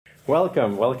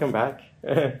welcome back.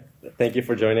 Thank you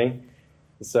for joining.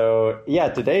 So yeah,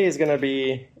 today is going to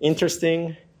be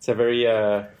interesting. It's a very,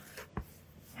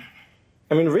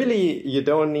 really, you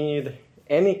don't need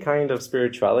any kind of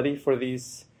spirituality for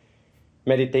this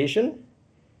meditation.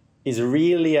 It's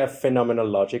really a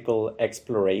phenomenological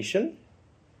exploration.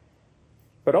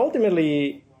 But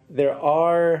ultimately, there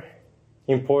are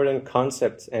important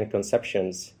concepts and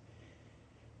conceptions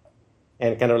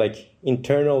and kind of like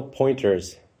internal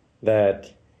pointers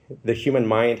that the human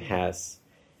mind has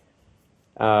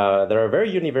that are very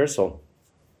universal,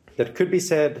 that could be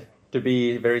said to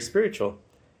be very spiritual.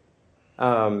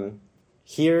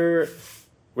 Here,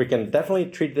 we can definitely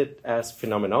treat it as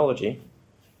phenomenology.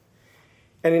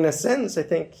 And in a sense, I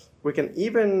think we can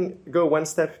even go one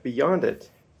step beyond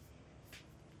it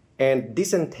and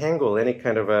disentangle any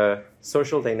kind of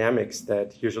social dynamics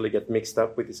that usually get mixed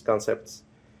up with these concepts,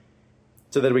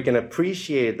 so that we can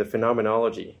appreciate the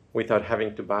phenomenology without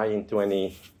having to buy into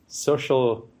any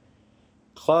social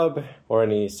club or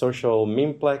any social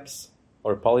memeplex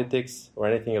or politics or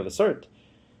anything of the sort.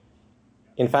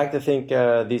 In fact, I think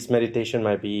this meditation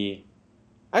might be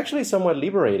actually somewhat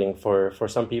liberating for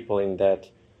some people, in that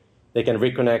they can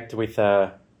reconnect with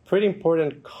a pretty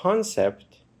important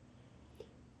concept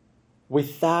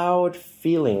without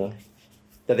feeling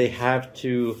that they have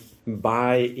to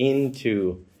buy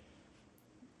into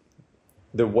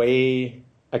the way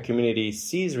a community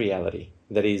sees reality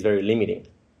that is very limiting.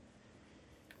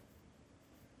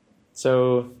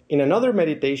 So in another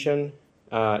meditation,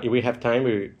 if we have time,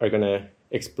 we are going to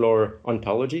explore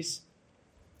ontologies,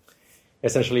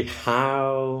 essentially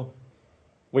how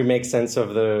we make sense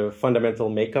of the fundamental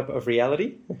makeup of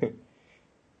reality.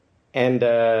 And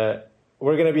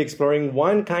we're going to be exploring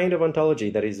one kind of ontology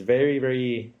that is very,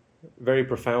 very, very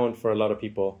profound for a lot of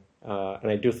people. And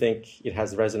I do think it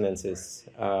has resonances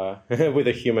with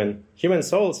the human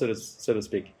soul, so to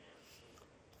speak.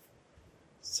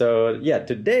 So yeah,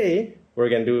 today we're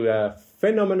going to do a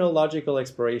phenomenological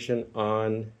exploration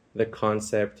on the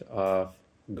concept of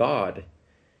God.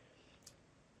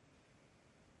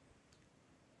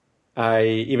 I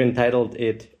even titled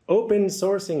it Open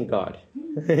Sourcing God,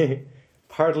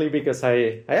 partly because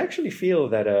I actually feel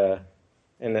that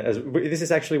this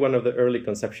is actually one of the early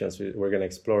conceptions we're going to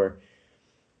explore.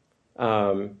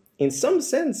 In some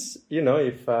sense,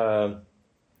 if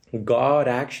God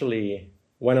actually,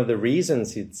 one of the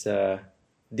reasons it's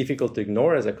difficult to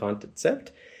ignore as a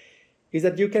concept is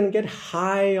that you can get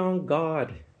high on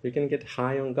God. You can get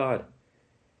high on God.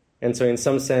 And so in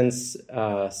some sense,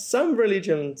 some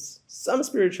religions, some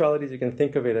spiritualities, you can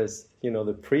think of it as,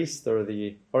 the priests or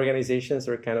the organizations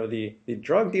or kind of the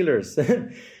drug dealers.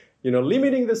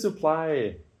 Limiting the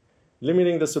supply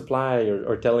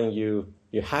or telling you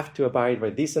have to abide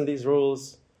by these and these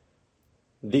rules,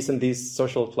 these and these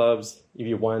social clubs if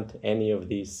you want any of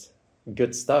these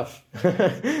good stuff.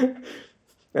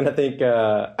 And I think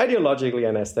ideologically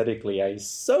and aesthetically, I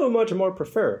so much more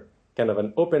prefer kind of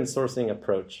an open sourcing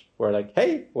approach where like,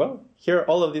 hey, well, here are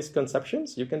all of these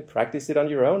conceptions. You can practice it on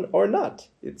your own or not.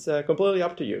 It's completely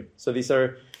up to you. So these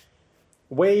are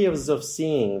ways of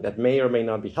seeing that may or may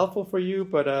not be helpful for you,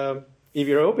 but if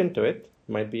you're open to it,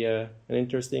 it might be an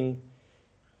interesting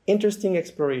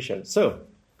exploration. So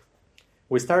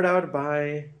we start out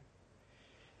by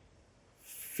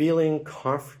feeling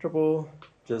comfortable,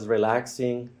 just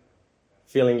relaxing,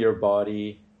 feeling your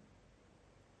body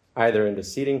either in the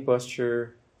seating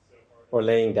posture or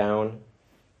laying down.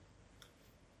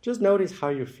 Just notice how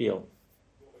you feel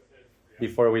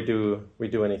before we do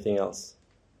anything else.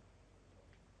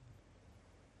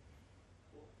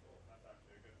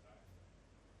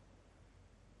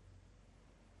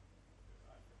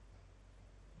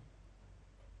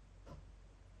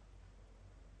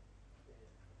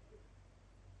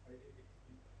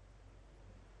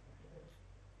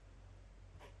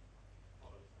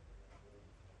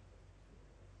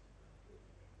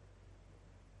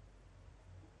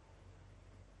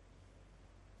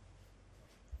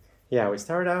 Yeah, we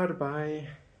start out by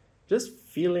just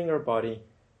feeling our body,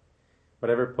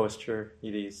 whatever posture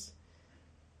it is.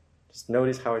 Just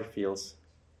notice how it feels.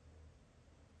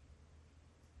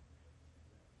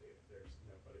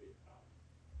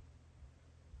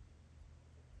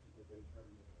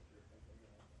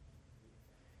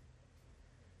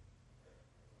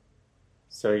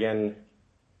 So again,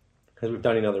 as we've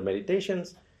done in other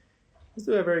meditations, let's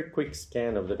do a very quick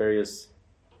scan of the various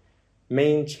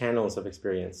main channels of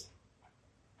experience.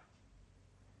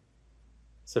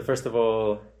 So first of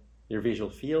all, your visual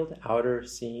field, outer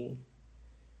seeing,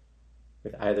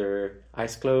 with either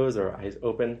eyes closed or eyes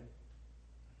open.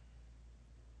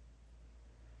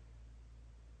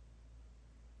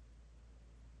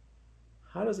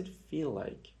 How does it feel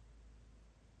like?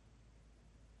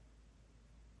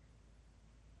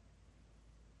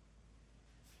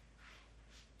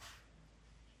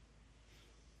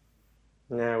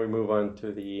 Now we move on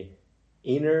to the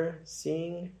inner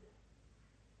seeing,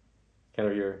 kind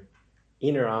of your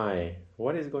inner eye.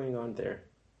 What is going on there?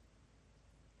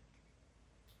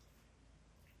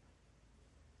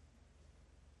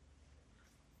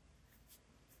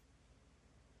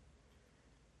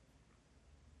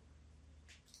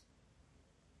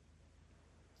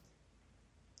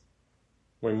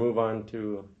 We move on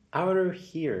to outer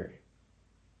here.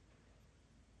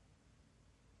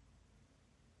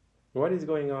 What is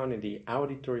going on in the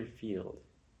auditory field?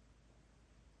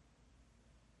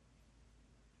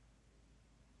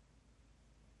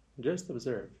 Just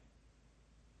observe.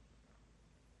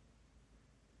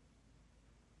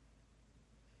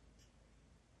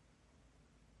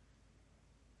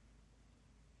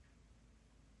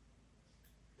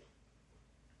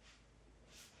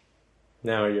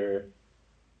 Now your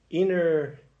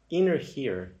inner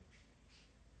here,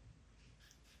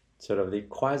 sort of the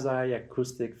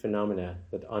quasi-acoustic phenomena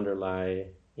that underlie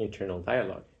internal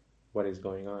dialogue. What is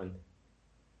going on?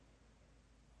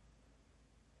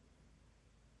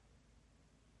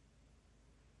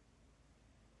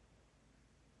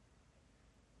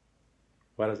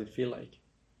 What does it feel like?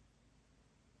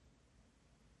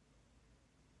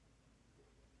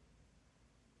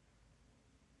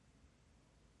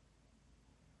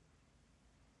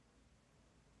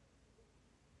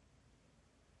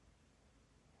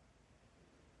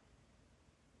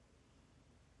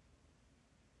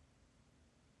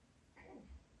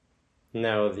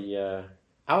 Now the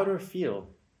outer feel,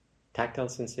 tactile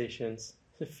sensations,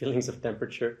 feelings of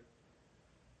temperature.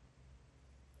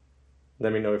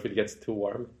 Let me know if it gets too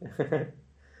warm.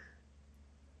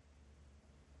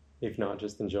 If not,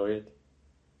 just enjoy it.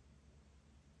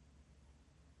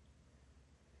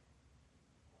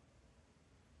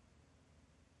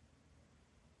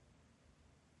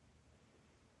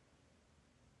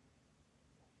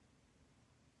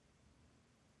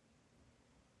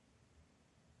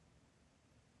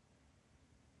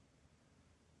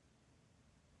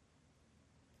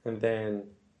 And then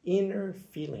inner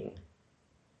feeling,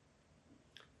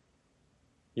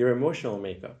 your emotional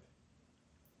makeup,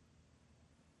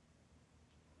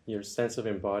 your sense of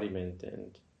embodiment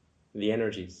and the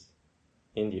energies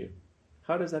in you.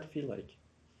 How does that feel like?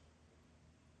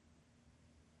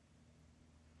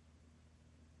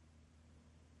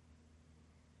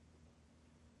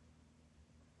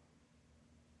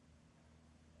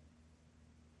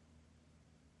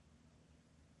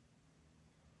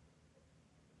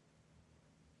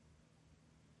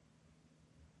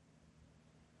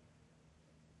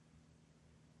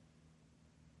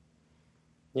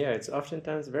 Yeah, it's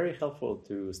oftentimes very helpful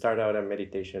to start out a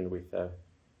meditation with a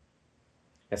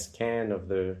scan of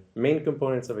the main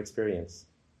components of experience,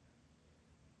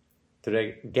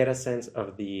 to get a sense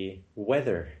of the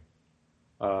weather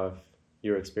of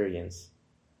your experience.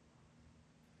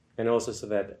 And also so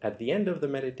that at the end of the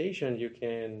meditation, you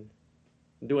can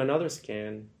do another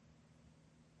scan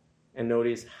and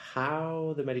notice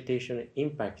how the meditation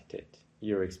impacted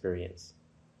your experience.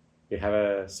 You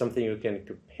have something you can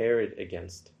compare it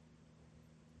against.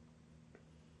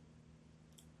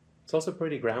 It's also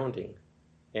pretty grounding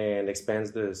and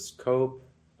expands the scope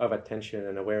of attention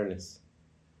and awareness,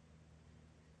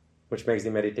 which makes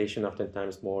the meditation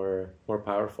oftentimes more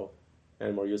powerful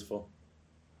and more useful.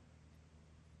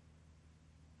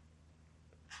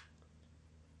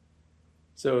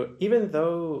 So even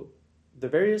though the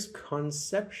various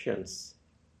conceptions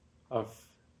of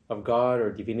God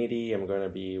or divinity I'm going to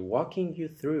be walking you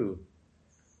through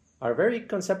are very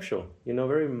conceptual,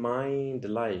 very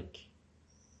mind-like.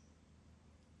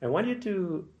 I want you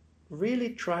to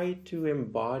really try to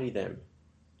embody them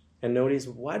and notice,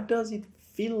 what does it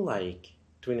feel like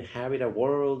to inhabit a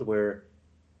world where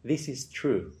this is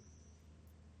true?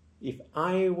 If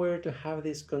I were to have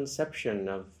this conception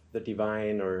of the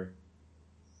divine or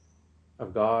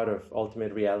of God, of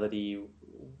ultimate reality,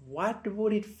 what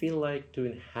would it feel like to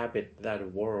inhabit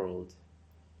that world?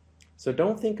 So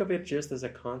don't think of it just as a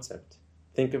concept.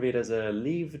 Think of it as a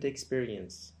lived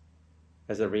experience,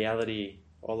 as a reality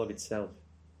all of itself.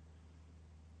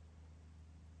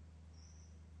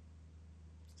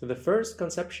 So the first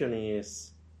conception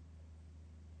is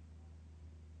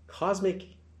cosmic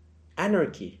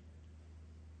anarchy.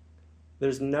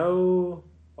 There's no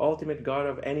ultimate God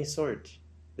of any sort.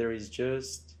 There is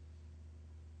just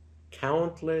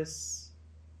countless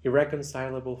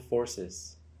irreconcilable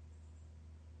forces.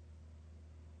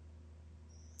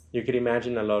 You could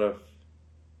imagine a lot of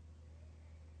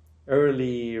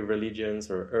early religions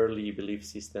or early belief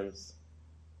systems,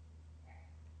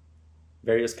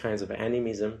 various kinds of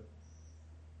animism,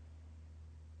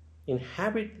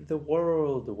 inhabit the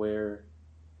world where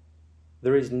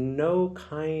there is no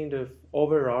kind of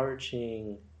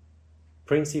overarching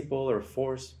principle or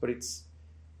force, but it's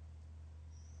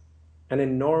an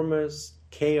enormous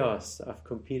chaos of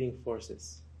competing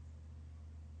forces.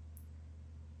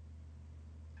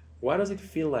 What does it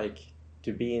feel like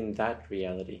to be in that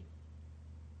reality?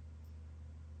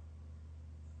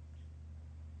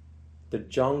 The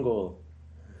jungle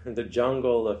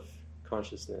of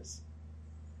consciousness.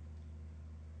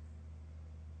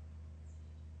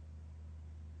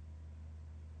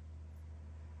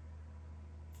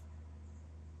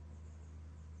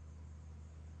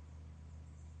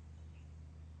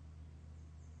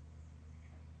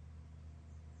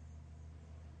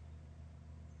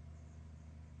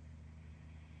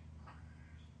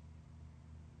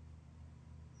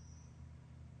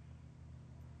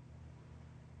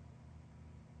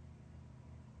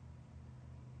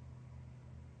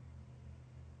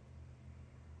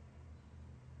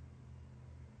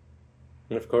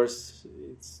 And of course,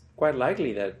 it's quite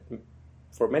likely that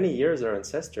for many years our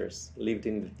ancestors lived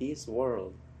in this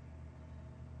world.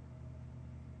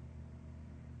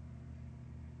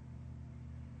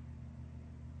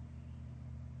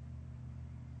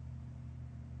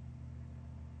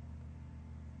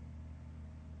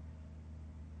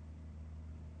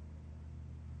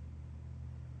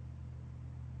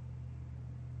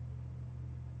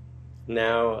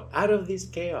 Now, out of this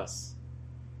chaos,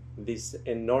 this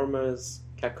enormous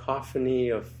cacophony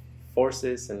of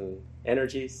forces and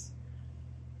energies,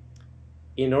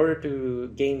 in order to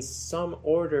gain some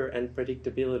order and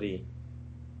predictability,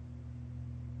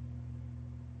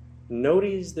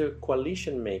 notice the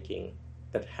coalition making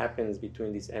that happens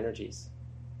between these energies.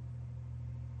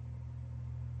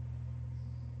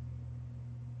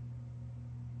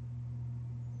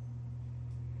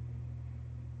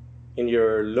 In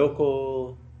your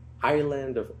local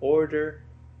island of order,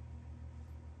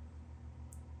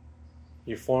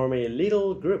 you form a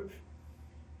little group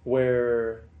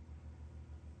where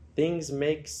things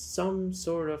make some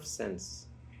sort of sense.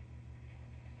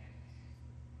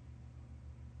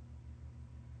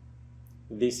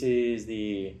 This is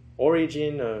the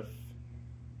origin of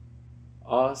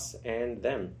us and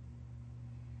them.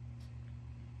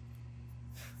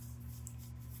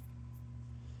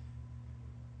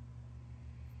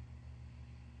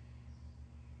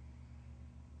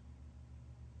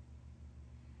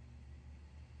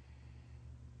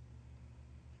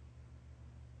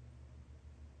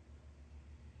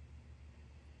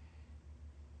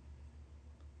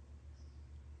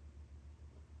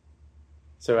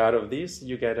 So out of this,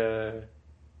 you get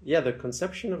the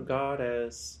conception of God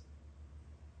as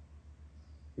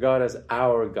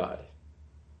our God,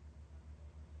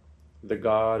 the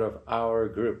God of our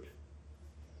group.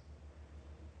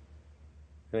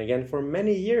 And again, for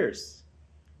many years,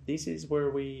 this is where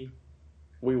we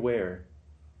were.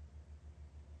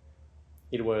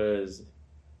 It was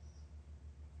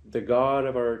the God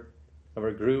of our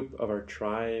group, of our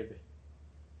tribe,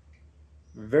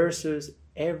 versus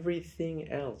everything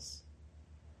else.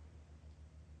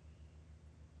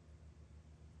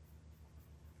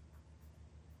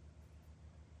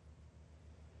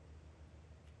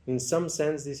 In some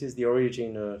sense, this is the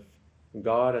origin of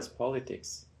God as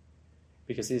politics,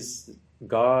 because it's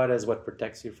God as what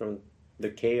protects you from the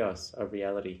chaos of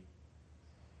reality,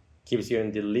 keeps you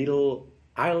in the little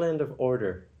island of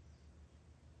order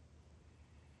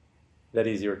that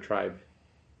is your tribe.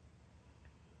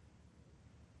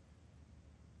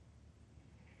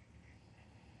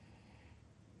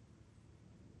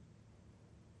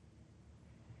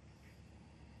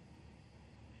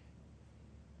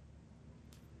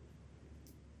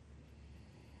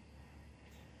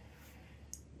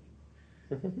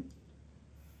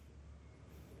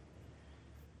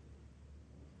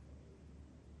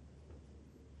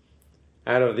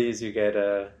 Out of these, you get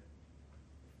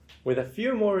with a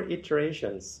few more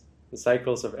iterations,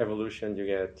 cycles of evolution, you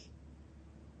get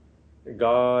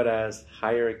God as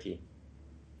hierarchy.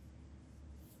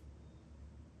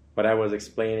 What I was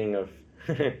explaining of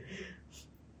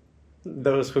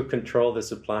those who control the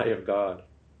supply of God,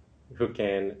 who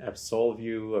can absolve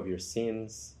you of your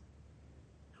sins,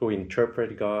 who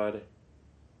interpret God,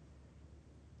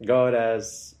 God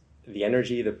as the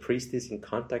energy the priest is in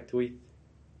contact with.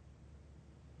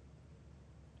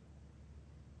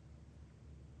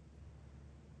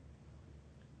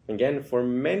 Again, for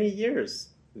many years,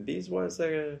 this was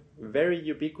a very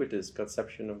ubiquitous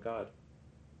conception of God.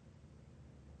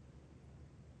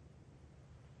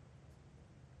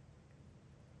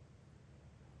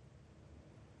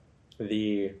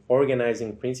 the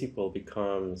organizing principle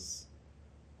becomes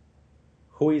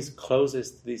who is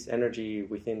closest to this energy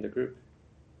within the group.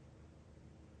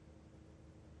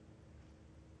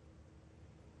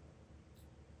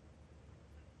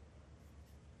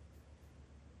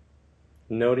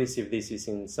 Notice if this is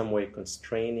in some way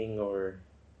constraining or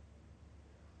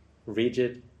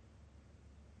rigid,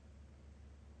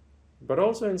 but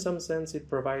also in some sense it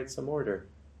provides some order.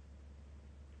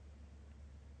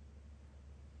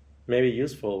 Maybe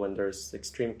useful when there's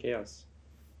extreme chaos.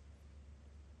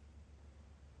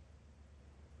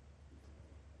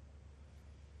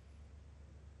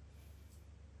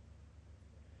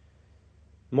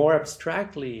 More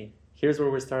abstractly, here's where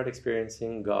we start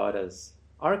experiencing God as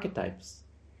archetypes,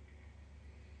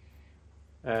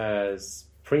 as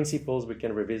principles we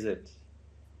can revisit.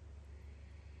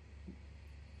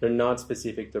 They're not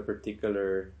specific to a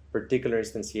particular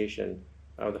instantiation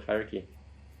of the hierarchy.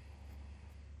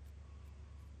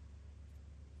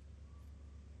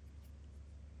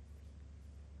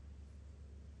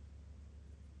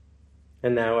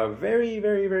 And now a very,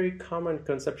 very, very common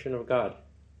conception of God.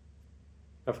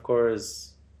 Of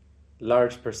course,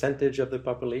 large percentage of the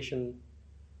population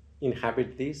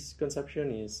inhabit this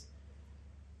conception is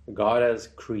God as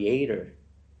creator,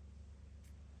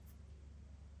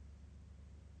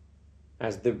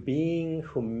 as the being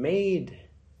who made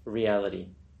reality,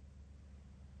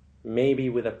 maybe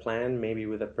with a plan, maybe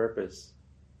with a purpose,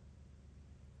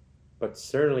 but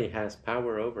certainly has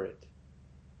power over it.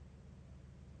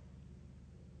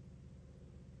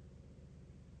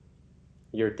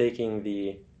 You're taking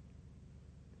the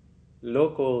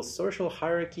local social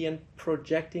hierarchy and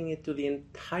projecting it to the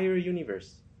entire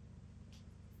universe.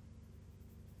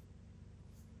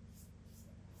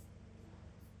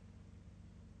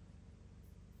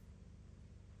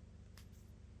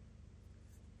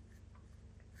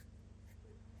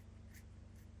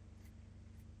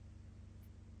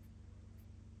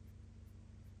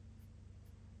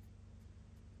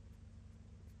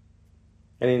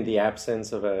 And in the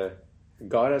absence of a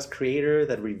God as creator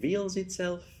that reveals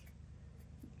itself,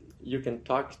 you can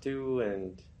talk to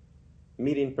and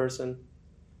meet in person,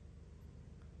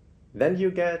 then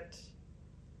you get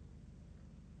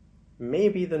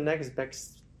maybe the next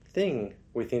best thing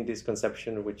within this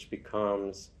conception, which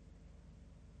becomes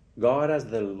God as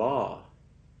the law,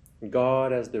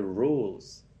 God as the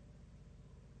rules.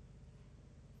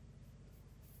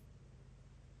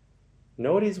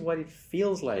 Notice what it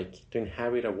feels like to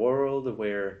inhabit a world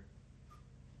where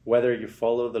whether you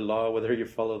follow the law, whether you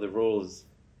follow the rules,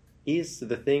 is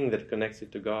the thing that connects you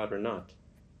to God or not.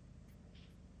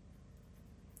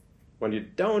 When you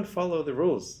don't follow the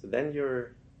rules, then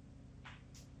you're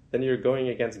going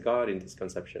against God in this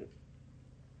conception.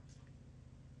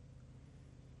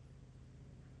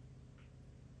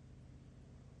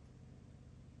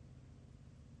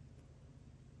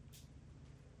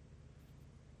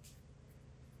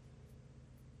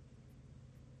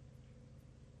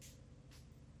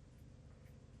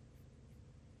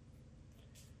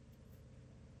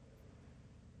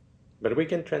 But we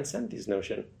can transcend this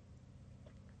notion.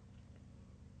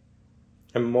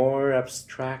 A more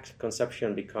abstract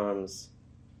conception becomes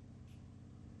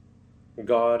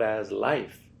God as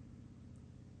life.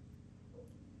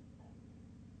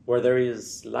 Where there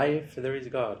is life, there is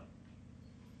God.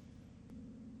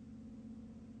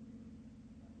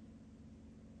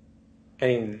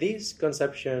 And in this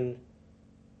conception,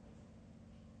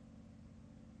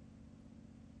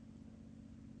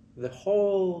 the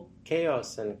whole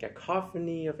chaos and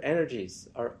cacophony of energies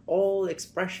are all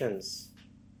expressions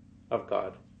of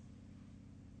God.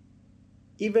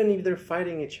 Even if they're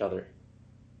fighting each other,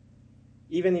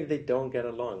 even if they don't get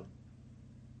along.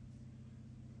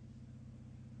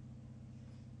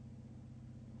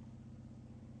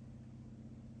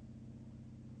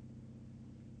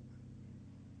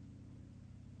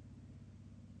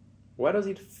 What does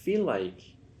it feel like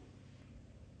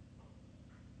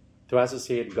to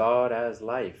associate God as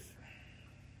life?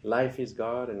 Life is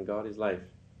God and God is life.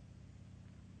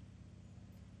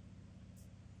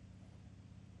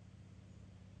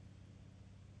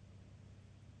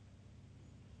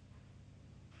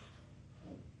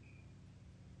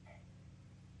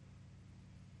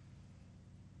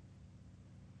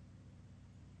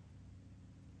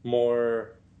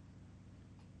 More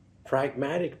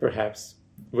pragmatic, perhaps,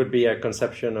 would be a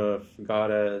conception of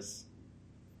God as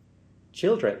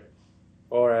children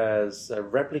or as a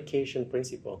replication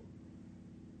principle.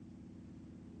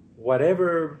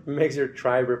 Whatever makes your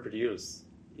tribe reproduce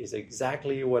is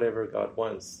exactly whatever God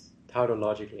wants,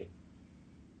 tautologically.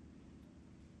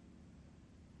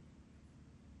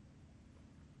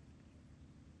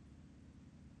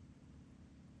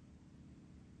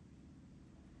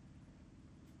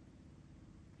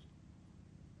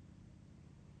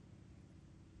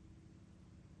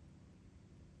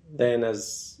 Then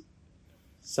as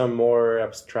some more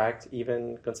abstract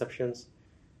even conceptions,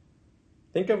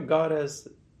 think of God as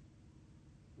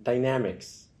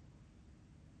dynamics,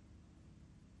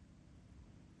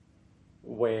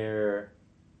 where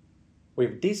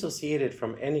we've dissociated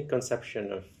from any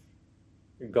conception of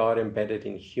God embedded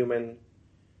in human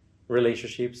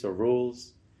relationships or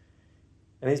rules,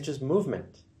 and it's just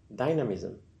movement,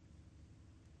 dynamism.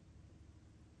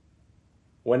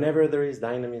 Whenever there is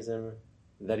dynamism,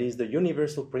 that is the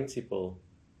universal principle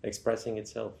expressing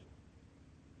itself.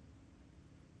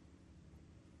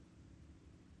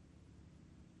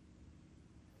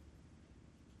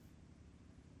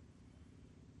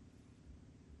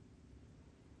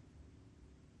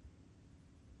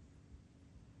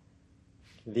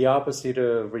 The opposite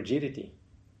of rigidity.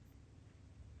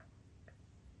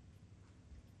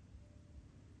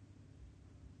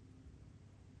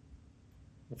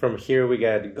 From here we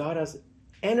get God as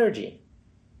energy.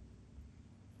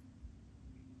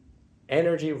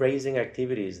 Energy raising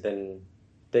activities then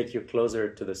take you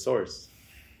closer to the source.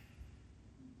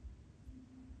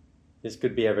 This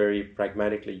could be a very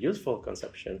pragmatically useful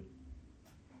conception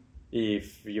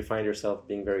if you find yourself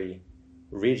being very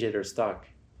rigid or stuck.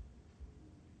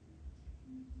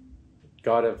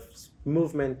 God of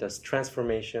movement as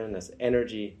transformation, as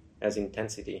energy, as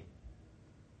intensity,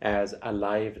 as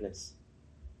aliveness,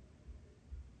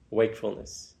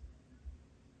 wakefulness.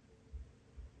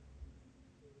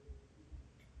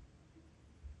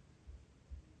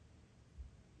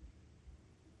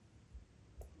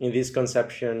 In this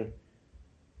conception,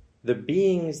 the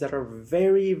beings that are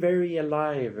very, very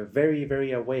alive, very,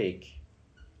 very awake,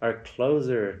 are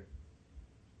closer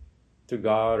to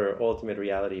God or ultimate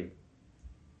reality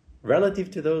relative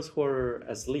to those who are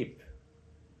asleep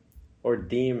or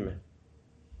dim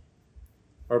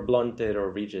or blunted or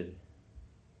rigid.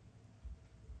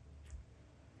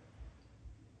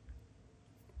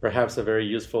 Perhaps a very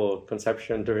useful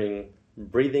conception during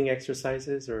breathing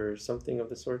exercises or something of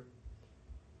the sort.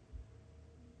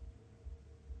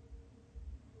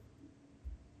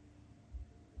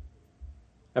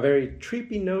 A very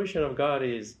trippy notion of God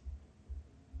is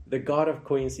the God of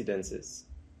coincidences.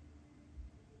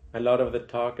 A lot of the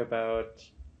talk about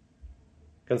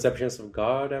conceptions of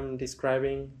God I'm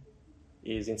describing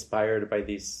is inspired by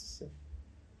this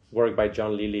work by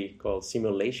John Lilly called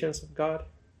Simulations of God.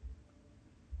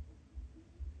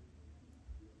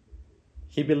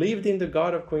 He believed in the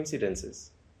God of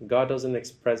coincidences. God doesn't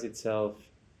express itself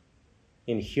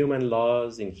in human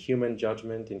laws, in human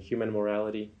judgment, in human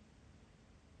morality,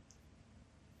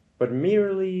 but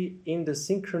merely in the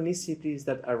synchronicities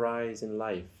that arise in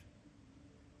life.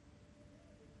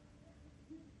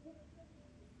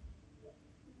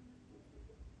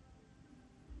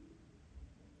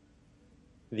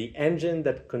 The engine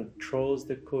that controls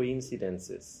the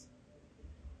coincidences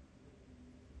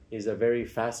is a very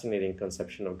fascinating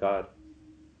conception of God.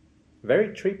 Very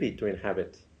trippy to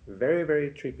inhabit. Very,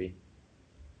 very trippy.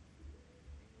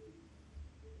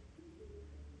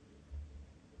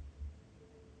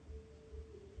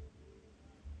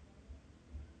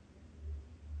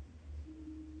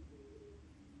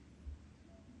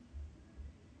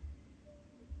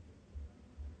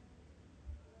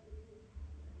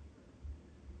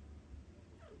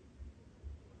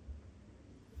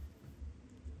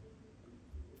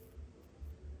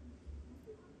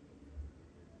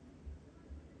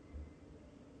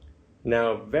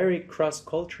 Now, very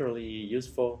cross-culturally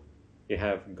useful, you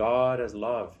have God as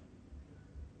love.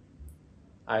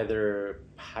 Either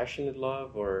passionate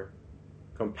love or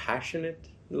compassionate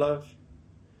love.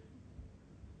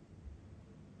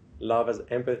 Love as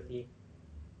empathy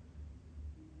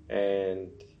and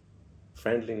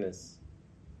friendliness.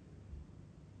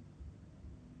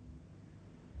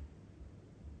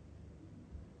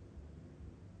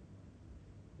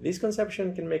 This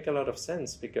conception can make a lot of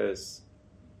sense because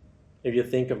if you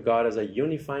think of God as a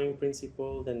unifying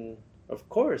principle, then of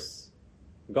course,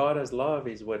 God as love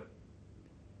is what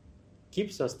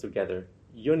keeps us together,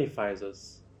 unifies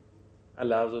us,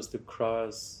 allows us to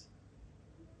cross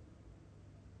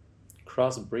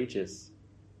bridges,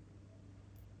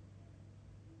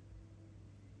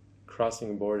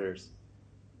 crossing borders.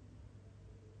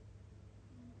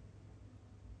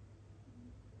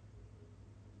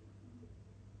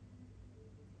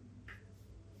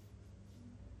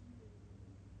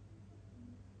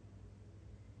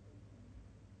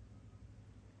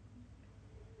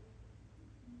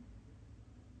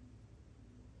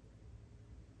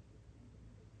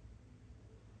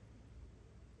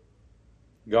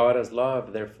 God as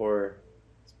love, therefore,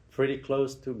 is pretty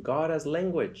close to God as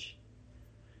language.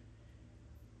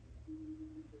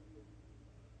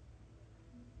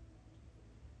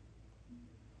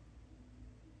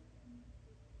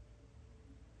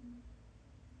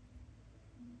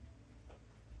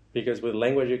 Because with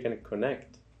language you can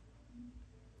connect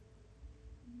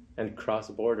and cross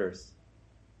borders.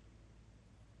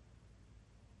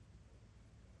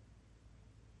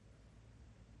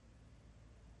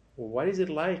 What is it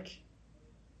like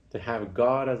to have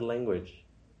God as language?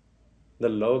 The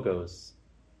logos.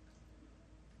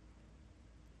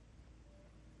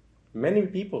 Many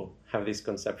people have this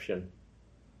conception.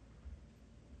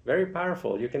 Very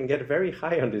powerful. You can get very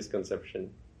high on this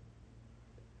conception.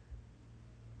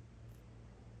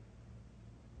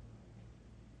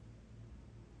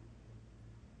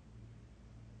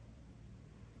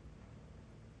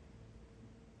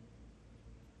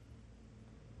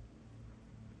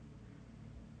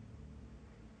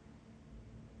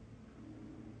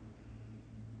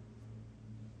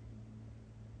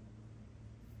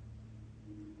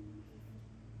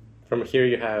 From here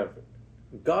you have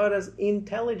God as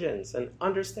intelligence and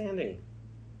understanding.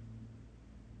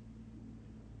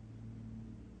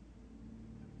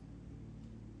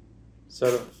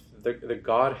 Sort of the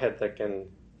Godhead that can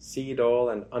see it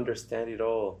all and understand it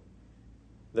all.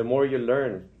 The more you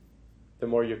learn, the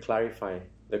more you clarify,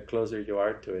 the closer you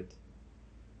are to it,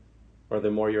 or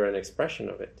the more you're an expression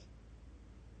of it.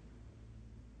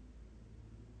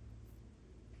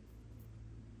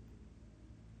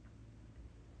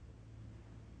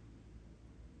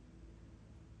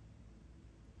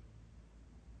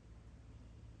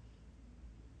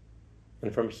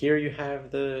 And from here you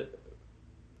have the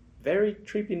very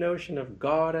trippy notion of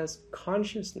God as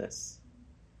consciousness,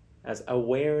 as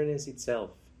awareness itself.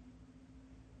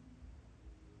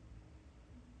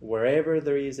 Wherever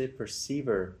there is a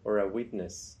perceiver or a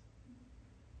witness,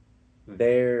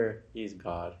 there is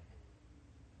God.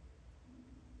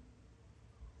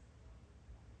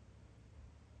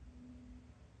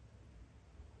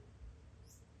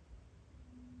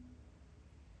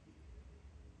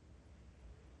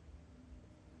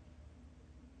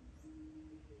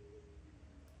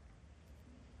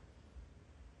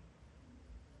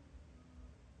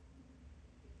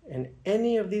 And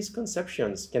any of these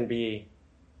conceptions can be,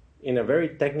 in a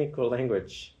very technical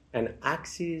language, an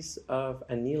axis of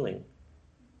annealing.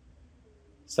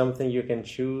 Something you can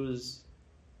choose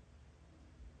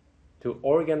to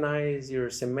organize your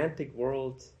semantic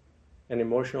world and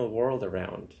emotional world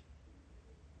around,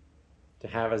 to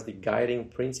have as the guiding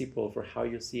principle for how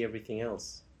you see everything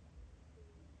else.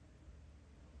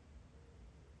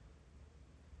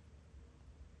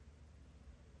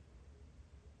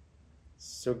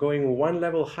 So going one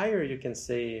level higher, you can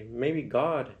say maybe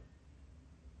God,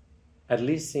 at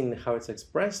least in how it's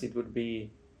expressed, it would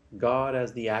be God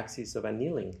as the axis of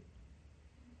annealing.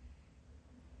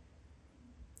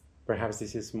 Perhaps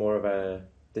this is more of a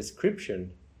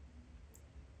description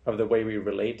of the way we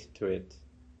relate to it.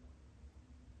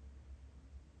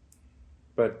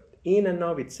 But in and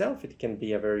of itself, it can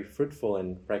be a very fruitful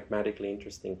and pragmatically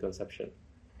interesting conception.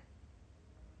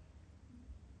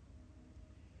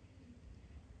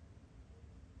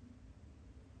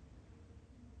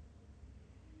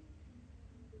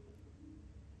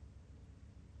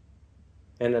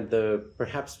 And at the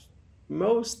perhaps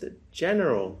most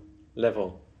general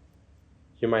level,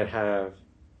 you might have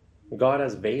God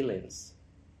as valence.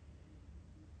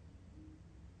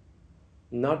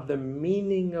 Not the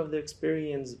meaning of the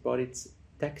experience, but its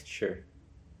texture.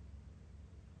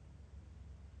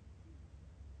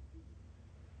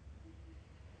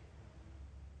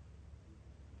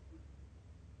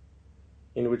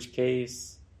 In which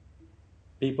case,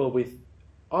 people with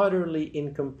utterly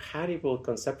incompatible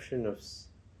conceptions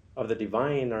of the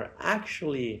divine are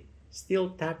actually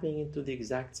still tapping into the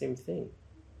exact same thing.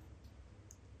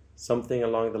 Something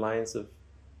along the lines of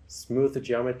smooth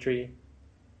geometry,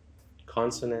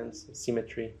 consonance,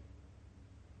 symmetry.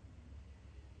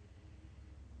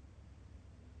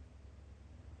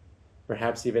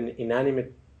 Perhaps even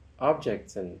inanimate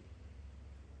objects and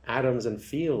atoms and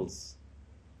fields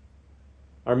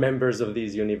are members of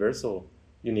this universal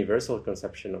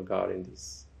conception of God in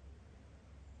this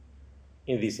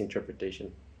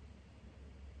interpretation.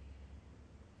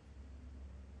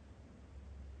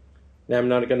 Now I'm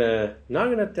not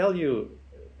gonna tell you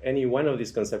any one of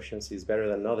these conceptions is better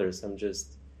than others. I'm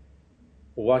just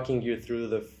walking you through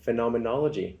the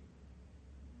phenomenology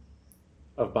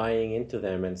of buying into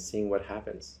them and seeing what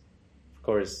happens. Of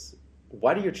course,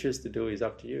 what you choose to do is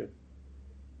up to you.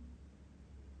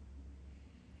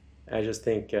 I just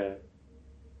think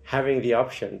having the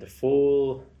option, the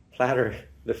full platter,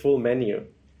 the full menu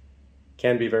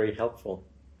can be very helpful.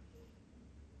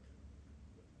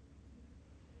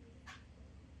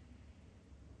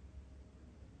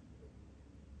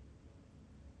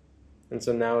 And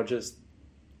so now just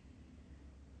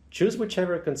choose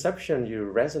whichever conception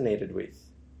you resonated with,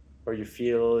 or you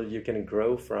feel you can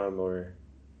grow from or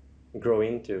grow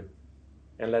into.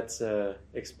 And let's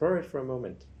explore it for a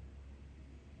moment.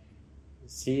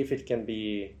 See if it can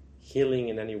be healing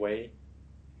in any way.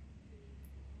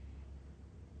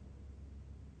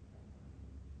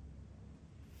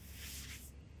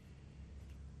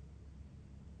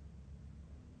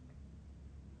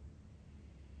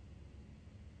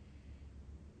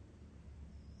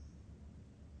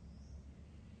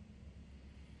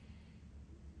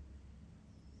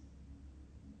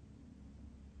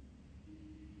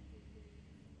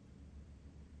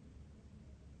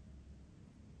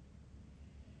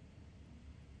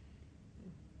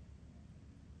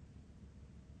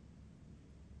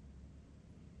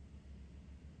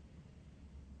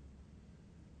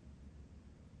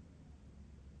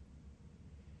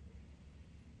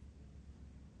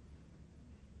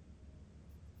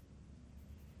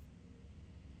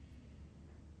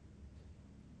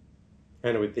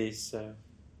 And with this,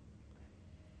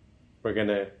 we're going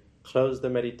to close the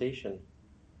meditation.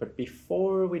 But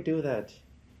before we do that,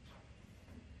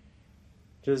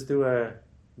 just do a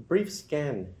brief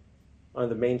scan on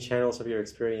the main channels of your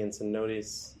experience and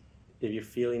notice if you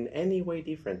feel in any way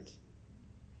different,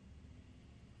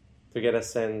 to get a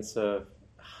sense of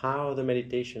how the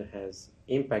meditation has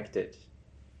impacted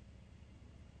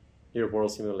your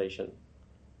world simulation.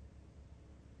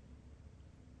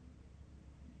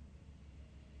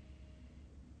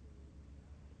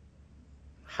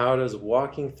 How does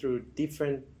walking through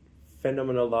different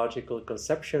phenomenological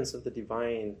conceptions of the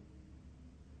divine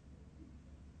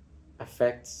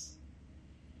affects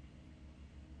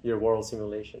your world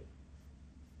simulation?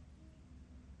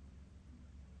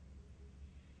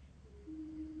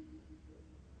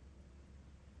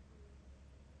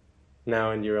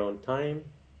 Now, in your own time,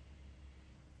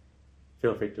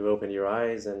 feel free to open your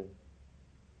eyes and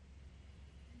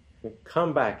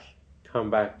come back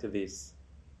to this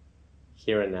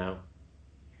here and now.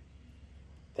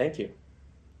 Thank you.